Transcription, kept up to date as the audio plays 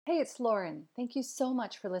Hey, it's Lauren. Thank you so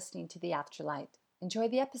much for listening to The Afterlight. Enjoy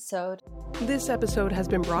the episode. This episode has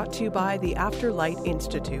been brought to you by the Afterlight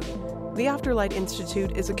Institute. The Afterlight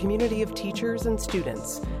Institute is a community of teachers and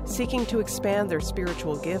students seeking to expand their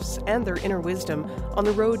spiritual gifts and their inner wisdom on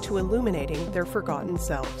the road to illuminating their forgotten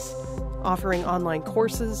selves. Offering online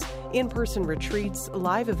courses, in-person retreats,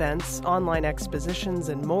 live events, online expositions,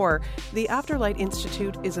 and more, the Afterlight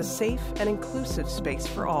Institute is a safe and inclusive space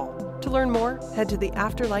for all. To learn more, head to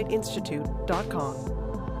theafterlightinstitute.com.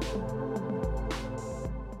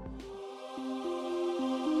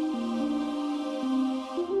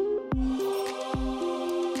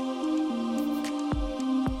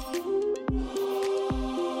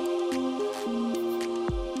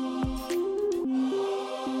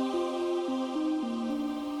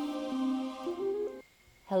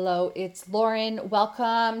 Hello, it's Lauren.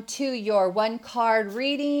 Welcome to your one card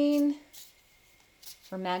reading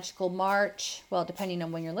for Magical March. Well, depending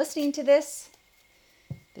on when you're listening to this.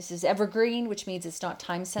 This is evergreen, which means it's not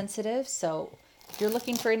time sensitive. So if you're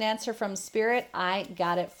looking for an answer from Spirit, I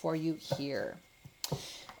got it for you here.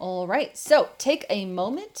 All right, so take a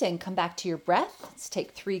moment and come back to your breath. Let's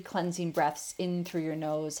take 3 cleansing breaths in through your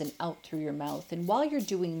nose and out through your mouth. And while you're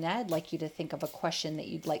doing that, I'd like you to think of a question that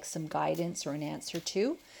you'd like some guidance or an answer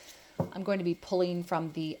to. I'm going to be pulling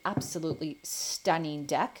from the absolutely stunning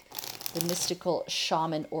deck, the Mystical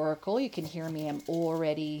Shaman Oracle. You can hear me, I'm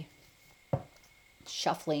already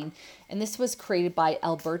shuffling. And this was created by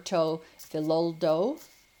Alberto Villoldo,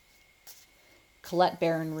 Colette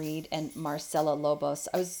Baron Reed, and Marcela Lobos.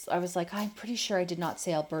 I was like, I'm pretty sure I did not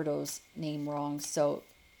say Alberto's name wrong, so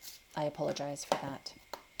I apologize for that.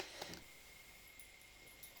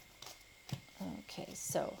 Okay,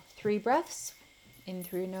 so 3 breaths. In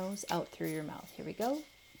through your nose, out through your mouth. Here we go.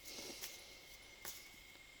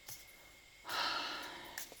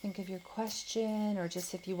 Think of your question, or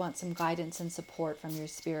just if you want some guidance and support from your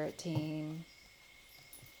spirit team.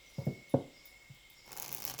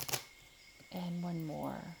 And one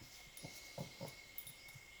more.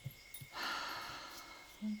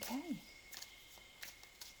 Okay.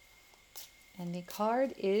 And the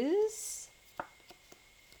card is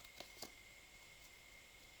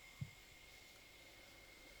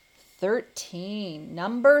 13,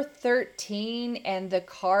 number 13, and the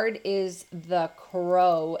card is the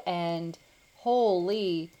Crow. And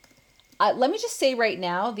holy, let me just say right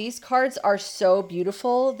now, these cards are so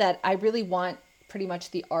beautiful that I really want pretty much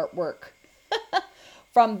the artwork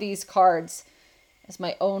from these cards as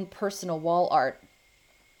my own personal wall art.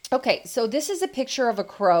 Okay, so this is a picture of a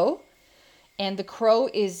crow, and the crow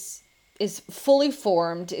is fully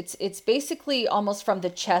formed. It's basically almost from the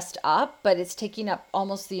chest up, but it's taking up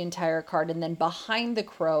almost the entire card. And then behind the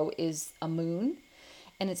crow is a moon,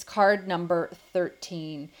 and it's card number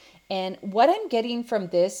 13. And what I'm getting from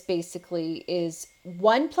this basically is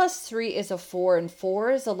 1 + 3 is a 4, and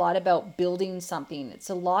 4 is a lot about building something.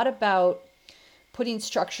 It's a lot about putting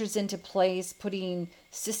structures into place, putting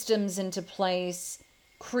systems into place,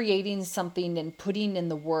 creating something and putting in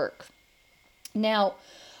the work. Now,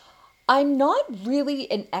 I'm not really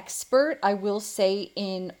an expert, I will say,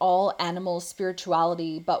 in all animal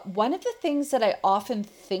spirituality, but one of the things that I often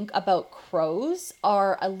think about crows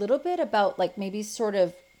are a little bit about like maybe sort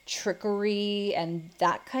of trickery and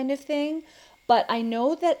that kind of thing. But I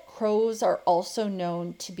know that crows are also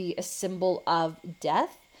known to be a symbol of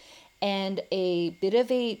death and a bit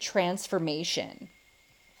of a transformation.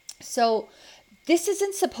 So this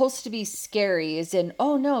isn't supposed to be scary, as in,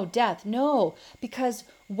 oh no, death. No, because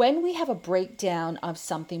when we have a breakdown of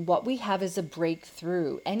something, what we have is a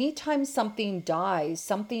breakthrough. Anytime something dies,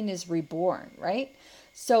 something is reborn, right?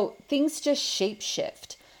 So things just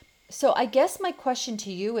shapeshift. So I guess my question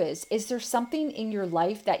to you is there something in your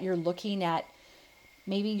life that you're looking at,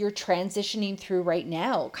 maybe you're transitioning through right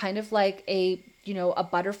now, kind of like a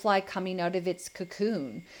butterfly coming out of its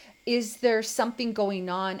cocoon? Is there something going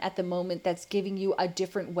on at the moment that's giving you a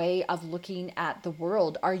different way of looking at the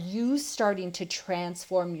world? Are you starting to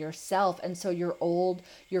transform yourself? And so your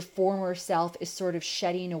former self is sort of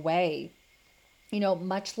shedding away,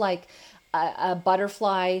 much like a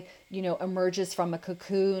butterfly, emerges from a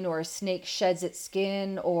cocoon, or a snake sheds its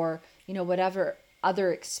skin, or, whatever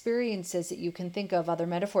other experiences that you can think of, other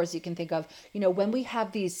metaphors you can think of. When we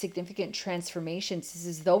have these significant transformations, it's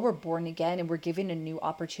as though we're born again and we're given a new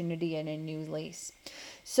opportunity and a new lease.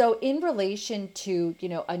 So in relation to,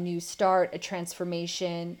 a new start, a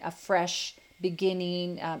transformation, a fresh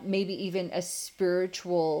beginning, maybe even a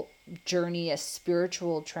spiritual journey, a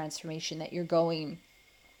spiritual transformation that you're going,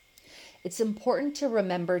 It's important to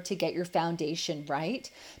remember to get your foundation right,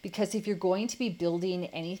 because if you're going to be building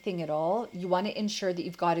anything at all, you want to ensure that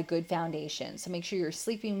you've got a good foundation. So make sure you're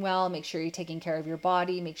sleeping well, make sure you're taking care of your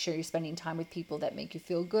body, make sure you're spending time with people that make you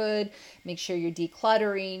feel good, make sure you're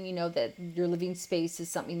decluttering, that your living space is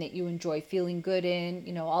something that you enjoy feeling good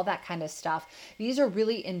in, all that kind of stuff. These are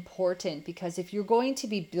really important because if you're going to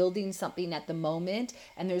be building something at the moment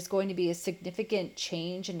and there's going to be a significant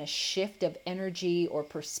change and a shift of energy or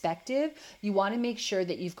perspective, you want to make sure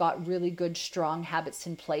that you've got really good, strong habits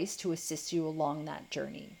in place to assist you along that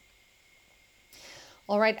journey.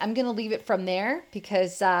 All right, I'm going to leave it from there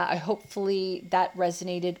because I hopefully that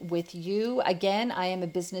resonated with you. Again, I am a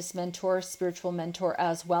business mentor, spiritual mentor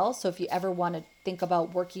as well. So if you ever want to think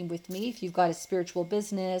about working with me, if you've got a spiritual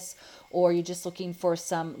business or you're just looking for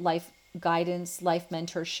some life guidance, life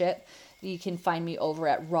mentorship, you can find me over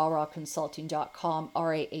at rahconsulting.com,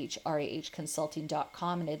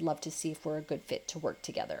 rahconsulting.com, and I'd love to see if we're a good fit to work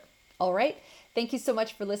together. All right, thank you so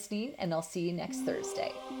much for listening, and I'll see you next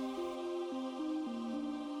Thursday.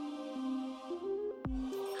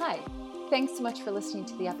 Hi, thanks so much for listening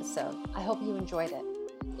to the episode. I hope you enjoyed it.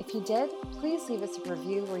 If you did, please leave us a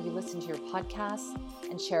review where you listen to your podcasts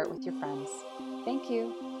and share it with your friends. Thank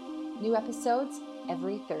you. New episodes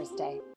every Thursday.